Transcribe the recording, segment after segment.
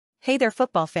Hey there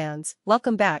football fans,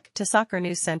 welcome back to Soccer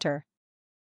News Center.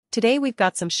 Today we've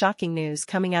got some shocking news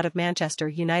coming out of Manchester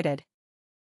United.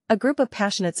 A group of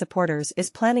passionate supporters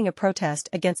is planning a protest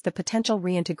against the potential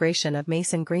reintegration of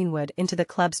Mason Greenwood into the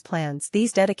club's plans.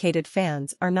 These dedicated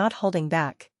fans are not holding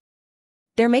back.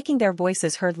 They're making their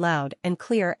voices heard loud and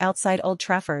clear outside Old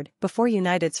Trafford before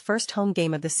United's first home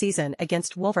game of the season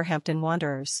against Wolverhampton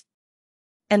Wanderers.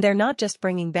 And they're not just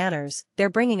bringing banners,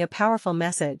 they're bringing a powerful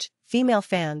message. Female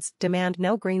fans demand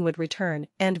no Greenwood return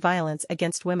and violence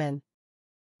against women.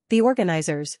 The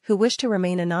organizers, who wish to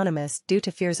remain anonymous due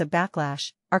to fears of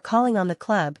backlash, are calling on the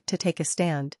club to take a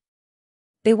stand.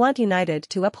 They want United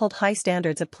to uphold high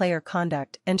standards of player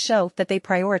conduct and show that they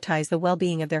prioritize the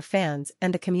well-being of their fans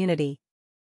and the community.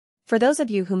 For those of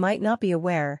you who might not be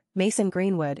aware, Mason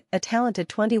Greenwood, a talented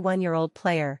 21-year-old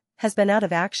player, has been out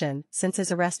of action since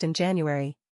his arrest in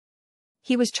January.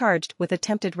 He was charged with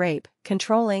attempted rape,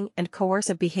 controlling and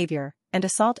coercive behavior, and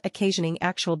assault occasioning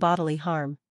actual bodily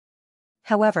harm.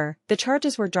 However, the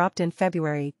charges were dropped in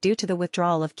February due to the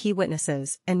withdrawal of key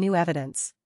witnesses and new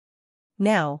evidence.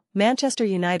 Now, Manchester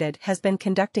United has been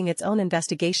conducting its own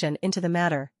investigation into the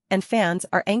matter, and fans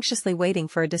are anxiously waiting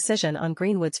for a decision on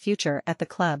Greenwood's future at the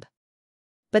club.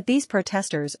 But these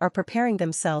protesters are preparing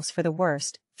themselves for the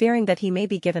worst, fearing that he may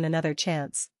be given another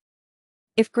chance.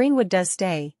 If Greenwood does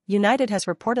stay, United has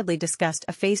reportedly discussed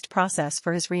a phased process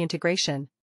for his reintegration.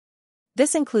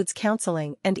 This includes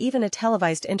counseling and even a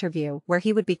televised interview where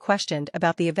he would be questioned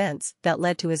about the events that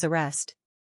led to his arrest.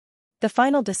 The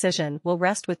final decision will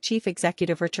rest with Chief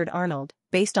Executive Richard Arnold,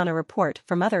 based on a report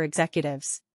from other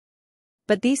executives.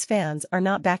 But these fans are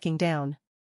not backing down.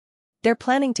 They're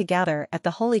planning to gather at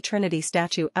the Holy Trinity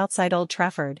statue outside Old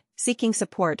Trafford, seeking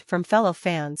support from fellow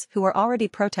fans who are already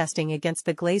protesting against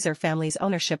the Glazer family's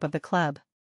ownership of the club.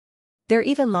 They're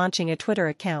even launching a Twitter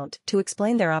account to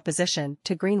explain their opposition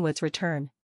to Greenwood's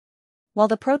return. While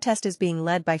the protest is being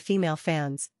led by female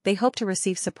fans, they hope to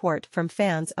receive support from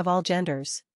fans of all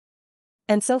genders.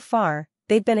 And so far,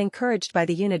 they've been encouraged by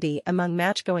the unity among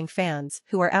match-going fans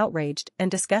who are outraged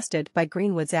and disgusted by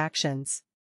Greenwood's actions.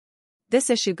 This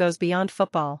issue goes beyond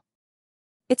football.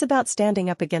 It's about standing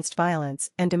up against violence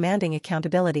and demanding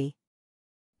accountability.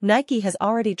 Nike has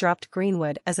already dropped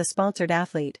Greenwood as a sponsored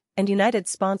athlete, and United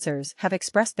sponsors have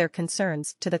expressed their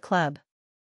concerns to the club.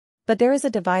 But there is a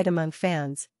divide among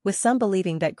fans, with some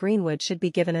believing that Greenwood should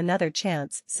be given another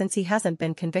chance since he hasn't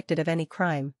been convicted of any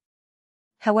crime.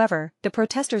 However, the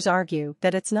protesters argue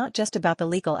that it's not just about the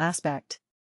legal aspect.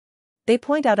 They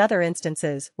point out other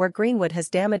instances where Greenwood has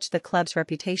damaged the club's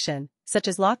reputation, such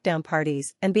as lockdown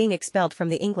parties and being expelled from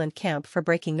the England camp for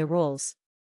breaking the rules.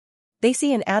 They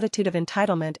see an attitude of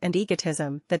entitlement and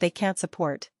egotism that they can't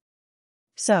support.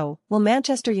 So, will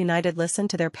Manchester United listen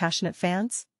to their passionate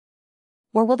fans?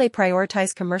 Or will they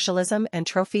prioritize commercialism and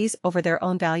trophies over their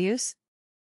own values?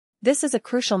 This is a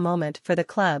crucial moment for the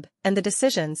club, and the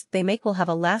decisions they make will have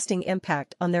a lasting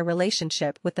impact on their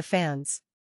relationship with the fans.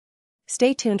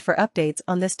 Stay tuned for updates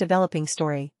on this developing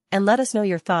story, and let us know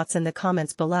your thoughts in the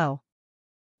comments below.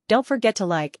 Don't forget to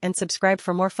like and subscribe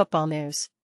for more football news.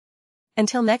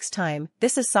 Until next time,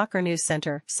 this is Soccer News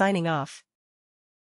Center, signing off.